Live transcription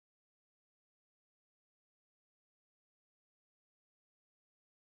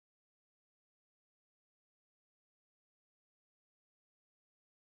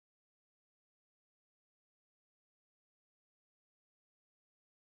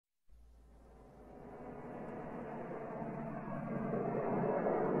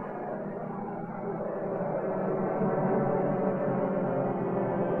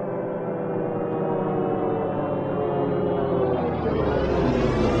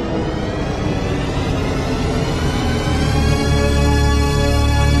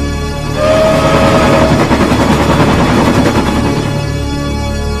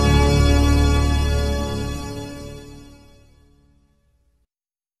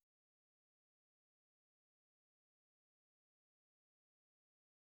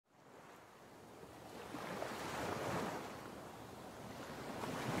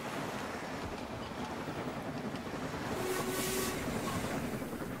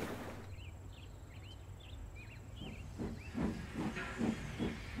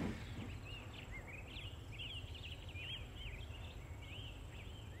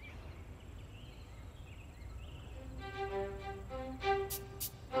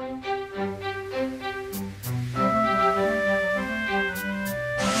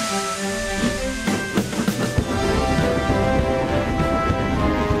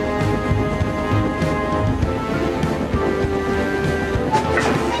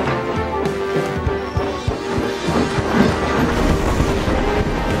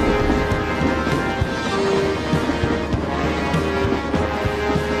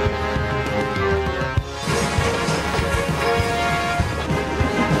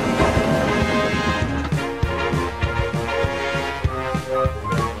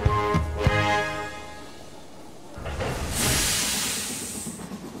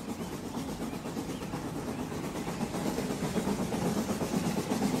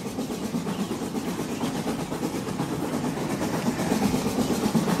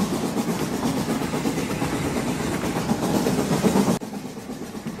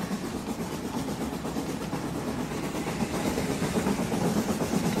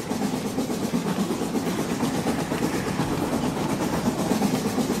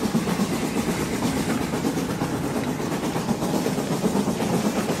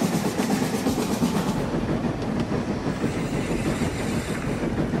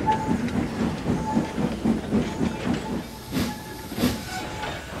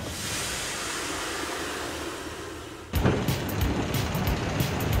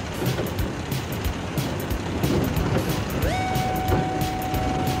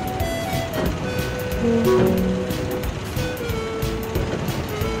Hello,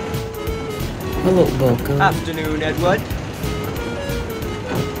 BoCo. Afternoon, Edward.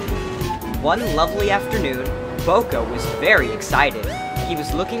 One lovely afternoon, BoCo was very excited. He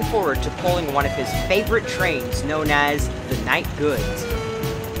was looking forward to pulling one of his favorite trains known as the Night Goods.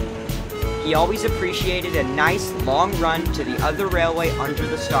 He always appreciated a nice long run to the other railway under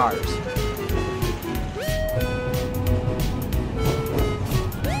the stars.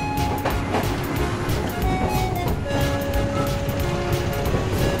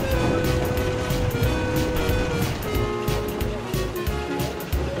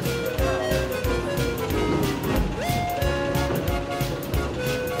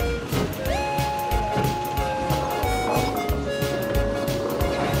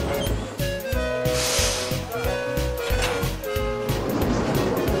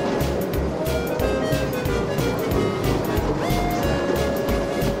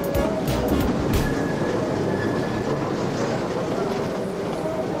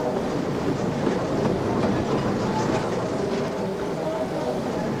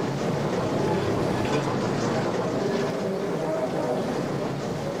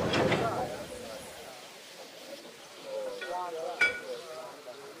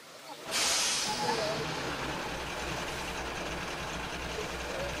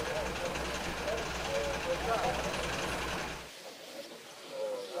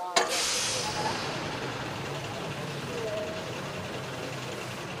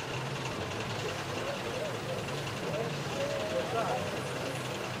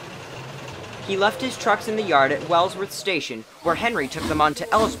 He left his trucks in the yard at Wellsworth Station, where Henry took them on to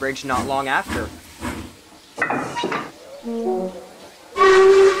Ellsbridge not long after.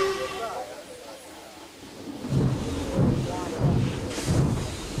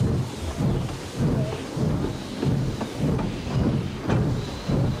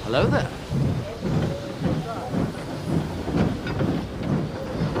 Hello there.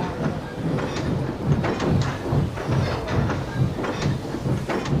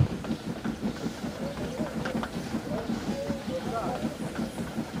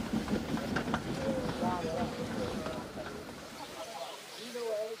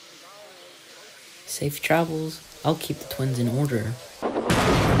 Safe travels. I'll keep the twins in order.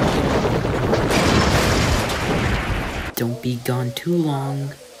 Don't be gone too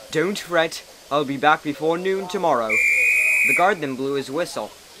long. Don't fret, I'll be back before noon tomorrow. The guard then blew his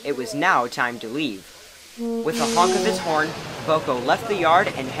whistle. It was now time to leave. With a honk of his horn, BoCo left the yard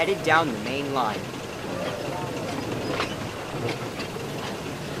and headed down the main line.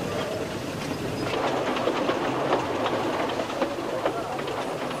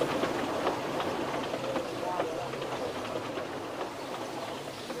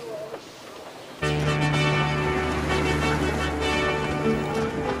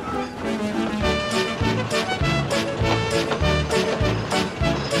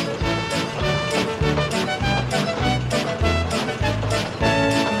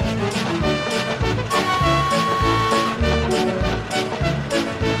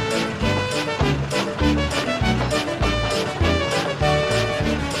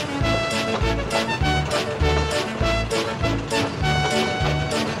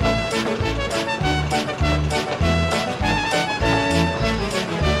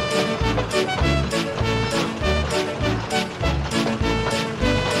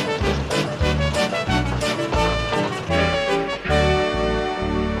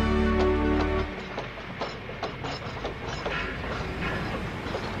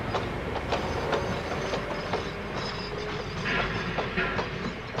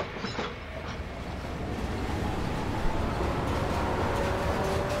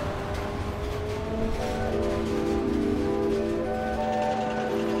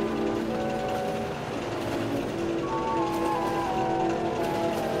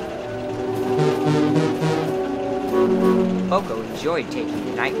 BoCo enjoyed taking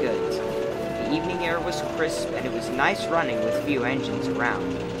the night goods. The evening air was crisp and it was nice running with few engines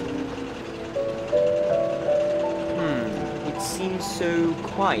around. It seems so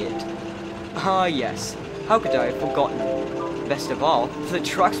quiet. Ah yes, how could I have forgotten? Best of all, the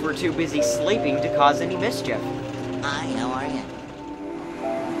trucks were too busy sleeping to cause any mischief. Hi, how are you?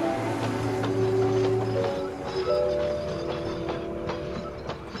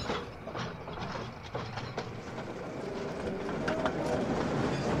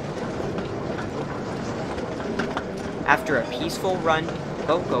 After a peaceful run,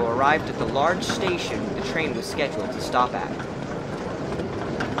 BoCo arrived at the large station the train was scheduled to stop at.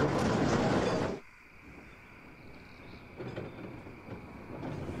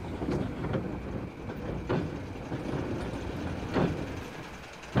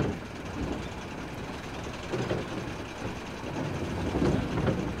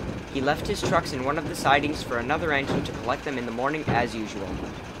 He left his trucks in one of the sidings for another engine to collect them in the morning as usual.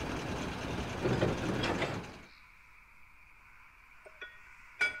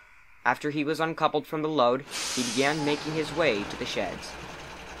 After he was uncoupled from the load, he began making his way to the sheds.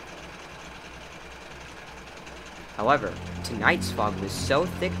 However, tonight's fog was so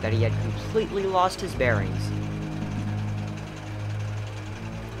thick that he had completely lost his bearings.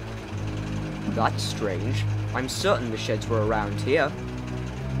 That's strange. I'm certain the sheds were around here.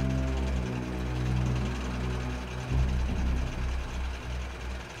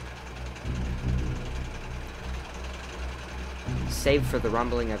 Save for the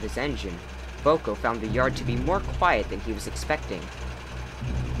rumbling of his engine, BoCo found the yard to be more quiet than he was expecting.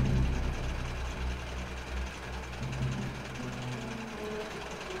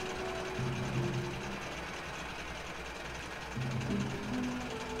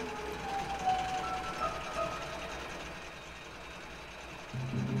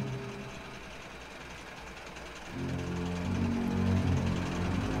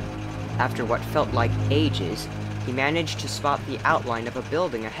 After what felt like ages, he managed to spot the outline of a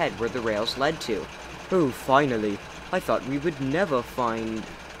building ahead where the rails led to. Oh, finally. I thought we would never find...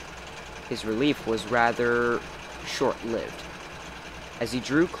 His relief was rather short-lived. As he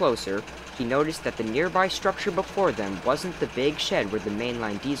drew closer, he noticed that the nearby structure before them wasn't the big shed where the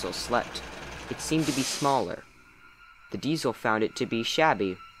mainline diesel slept. It seemed to be smaller. The diesel found it to be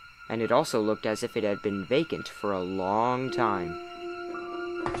shabby, and it also looked as if it had been vacant for a long time.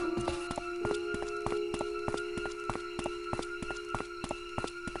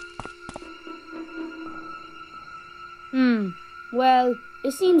 Well,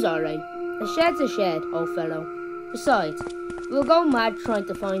 it seems alright. A shed's a shed, old fellow. Besides, we'll go mad trying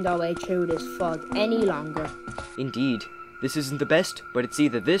to find our way through this fog any longer. Indeed. This isn't the best, but it's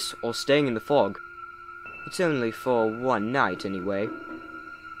either this or staying in the fog. It's only for one night, anyway.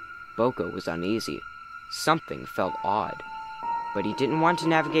 BoCo was uneasy. Something felt odd. But he didn't want to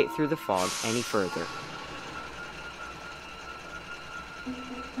navigate through the fog any further.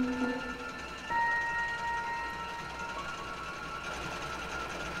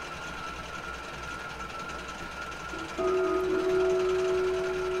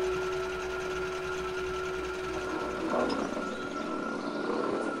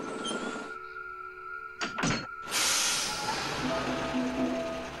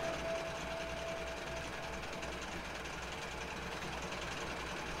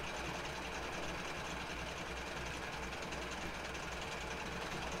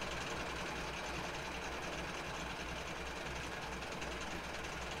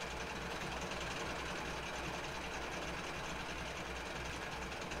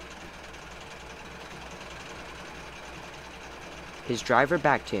 His driver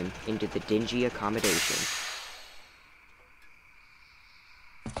backed him into the dingy accommodation.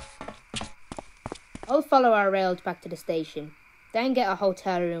 I'll follow our rails back to the station, then get a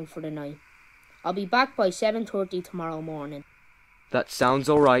hotel room for the night. I'll be back by 7:30 tomorrow morning. That sounds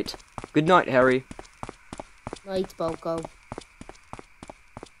alright. Good night, Harry. Night, BoCo.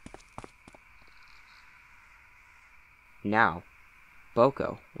 Now,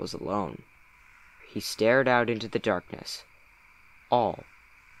 BoCo was alone. He stared out into the darkness. All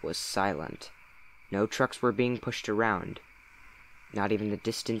was silent. No trucks were being pushed around. Not even the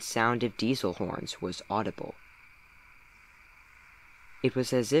distant sound of diesel horns was audible. It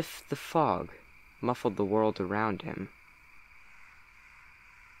was as if the fog muffled the world around him.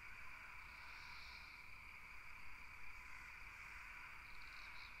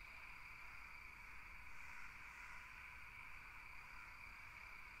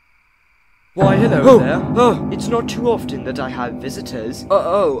 Why, hello there. Oh, it's not too often that I have visitors.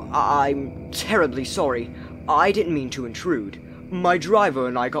 I'm terribly sorry. I didn't mean to intrude. My driver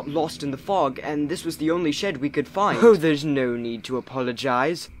and I got lost in the fog, and this was the only shed we could find. Oh, there's no need to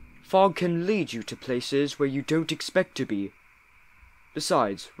apologize. Fog can lead you to places where you don't expect to be.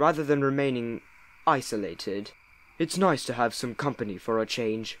 Besides, rather than remaining isolated, it's nice to have some company for a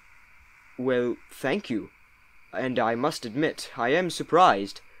change. Well, thank you. And I must admit, I am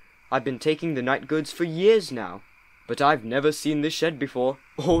surprised. I've been taking the night goods for years now, but I've never seen this shed before,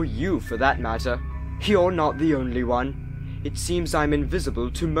 or you for that matter. You're not the only one. It seems I'm invisible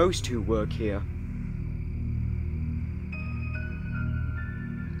to most who work here.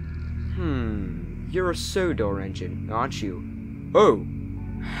 You're a Sodor engine, aren't you? Oh,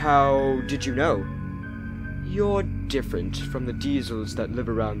 how did you know? You're different from the diesels that live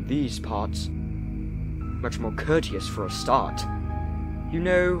around these parts. Much more courteous for a start. You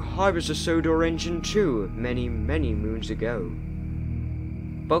know, I was a Sodor engine too, many, many moons ago.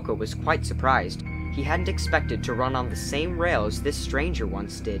 BoCo was quite surprised. He hadn't expected to run on the same rails this stranger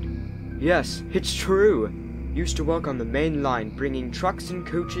once did. Yes, it's true. Used to work on the main line, bringing trucks and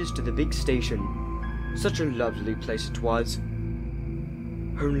coaches to the big station. Such a lovely place it was.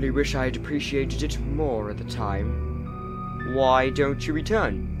 Only wish I had appreciated it more at the time. Why don't you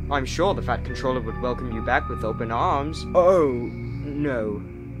return? I'm sure the Fat Controller would welcome you back with open arms. Oh, no.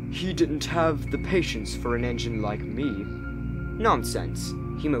 He didn't have the patience for an engine like me. Nonsense.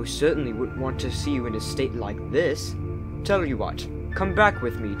 He most certainly wouldn't want to see you in a state like this. Tell you what, come back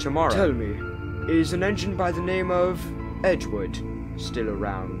with me tomorrow. Tell me, is an engine by the name of Edgewood still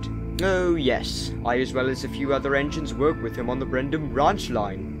around? Oh, yes. I, as well as a few other engines, work with him on the Brendam branch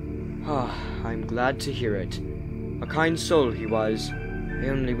line. Ah, I'm glad to hear it. A kind soul he was. I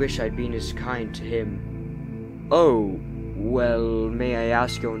only wish I'd been as kind to him. Oh, well, may I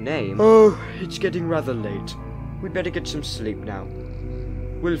ask your name? Oh, it's getting rather late. We'd better get some sleep now.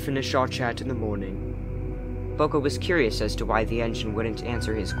 We'll finish our chat in the morning. BoCo was curious as to why the engine wouldn't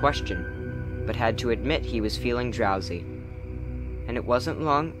answer his question, but had to admit he was feeling drowsy. And it wasn't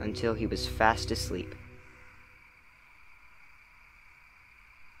long until he was fast asleep.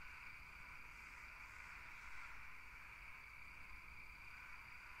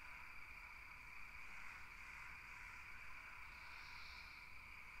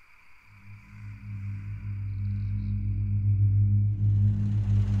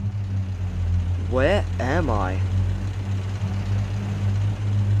 Where am I?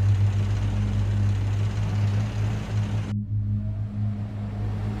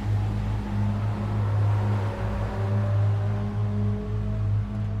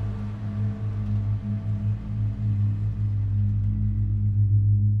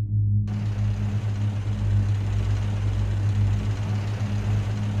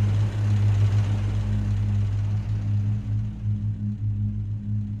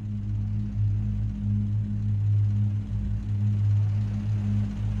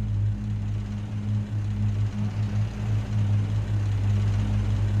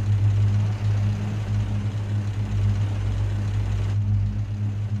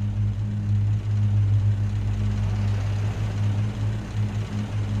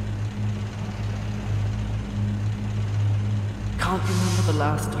 Can't remember the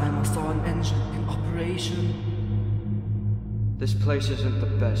last time I saw an engine in operation. This place isn't the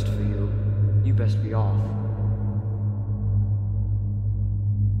best for you. You best be off.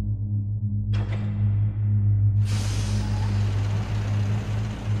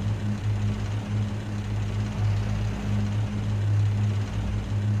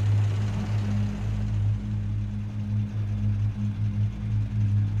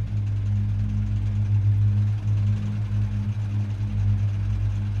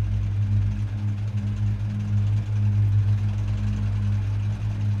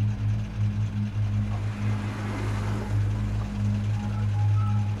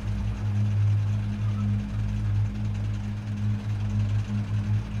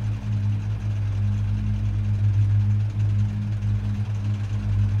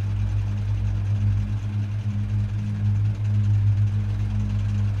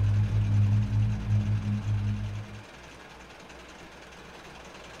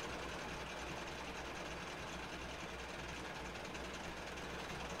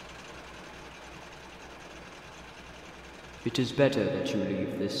 It is better that you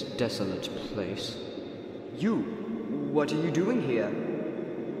leave this desolate place. You? What are you doing here?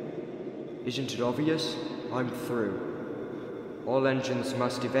 Isn't it obvious? I'm through. All engines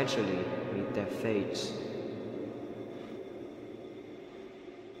must eventually meet their fates.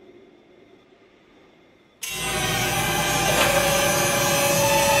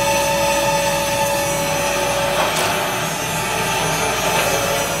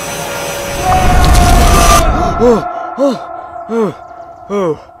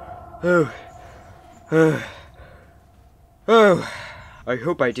 Oh, I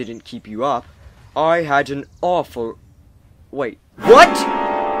hope I didn't keep you up. I had an awful... Wait, what?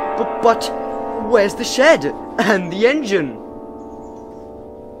 But where's the shed? And the engine?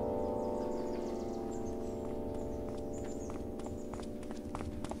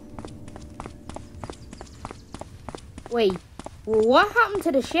 Wait, what happened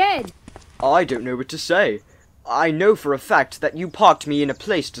to the shed? I don't know what to say. I know for a fact that you parked me in a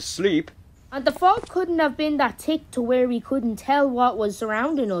place to sleep. And the fog couldn't have been that thick to where we couldn't tell what was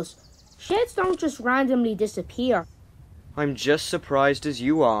surrounding us. Sheds don't just randomly disappear. I'm just surprised as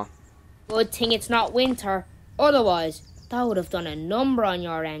you are. Good thing it's not winter. Otherwise, that would have done a number on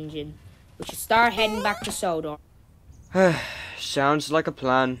your engine. We should start heading back to Sodor. Sounds like a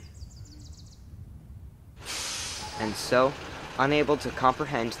plan. And so, Unable to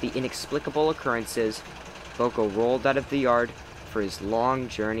comprehend the inexplicable occurrences, BoCo rolled out of the yard for his long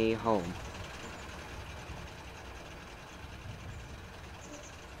journey home.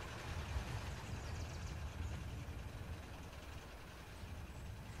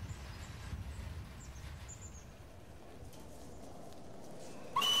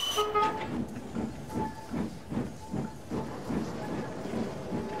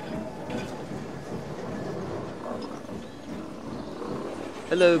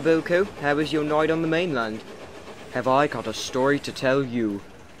 Hello, BoCo. How was your night on the mainland? Have I got a story to tell you?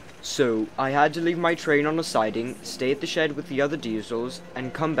 So, I had to leave my train on a siding, stay at the shed with the other diesels,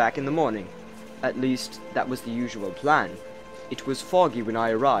 and come back in the morning. At least, that was the usual plan. It was foggy when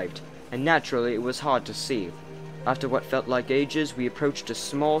I arrived, and naturally it was hard to see. After what felt like ages, we approached a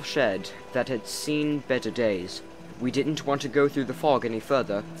small shed that had seen better days. We didn't want to go through the fog any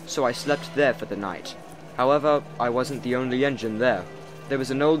further, so I slept there for the night. However, I wasn't the only engine there. There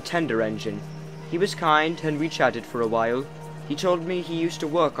was an old tender engine. He was kind, and we chatted for a while. He told me he used to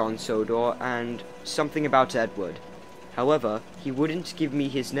work on Sodor, and something about Edward. However, he wouldn't give me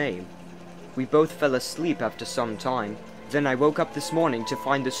his name. We both fell asleep after some time. Then I woke up this morning to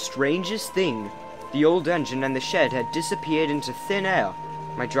find the strangest thing. The old engine and the shed had disappeared into thin air.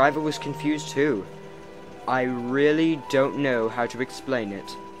 My driver was confused too. I really don't know how to explain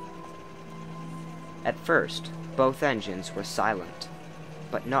it. At first, both engines were silent,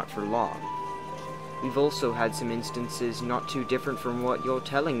 but not for long. We've also had some instances not too different from what you're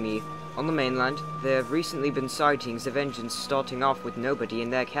telling me. On the mainland, there have recently been sightings of engines starting off with nobody in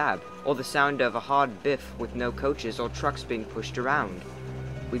their cab, or the sound of a hard biff with no coaches or trucks being pushed around.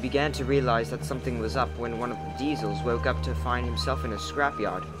 We began to realize that something was up when one of the diesels woke up to find himself in a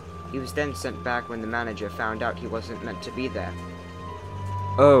scrapyard. He was then sent back when the manager found out he wasn't meant to be there.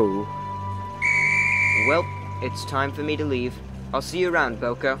 Oh. Well, it's time for me to leave. I'll see you around,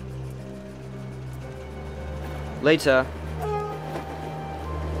 BoCo. Later.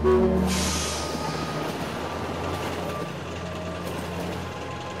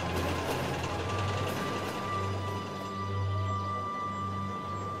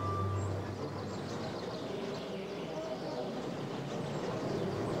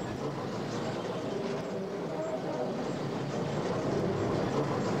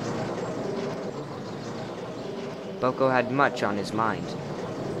 BoCo had much on his mind.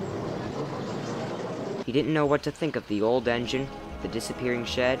 He didn't know what to think of the old engine, the disappearing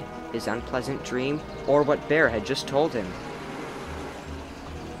shed, his unpleasant dream, or what Bear had just told him.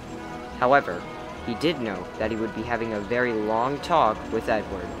 However, he did know that he would be having a very long talk with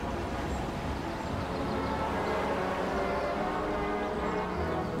Edward.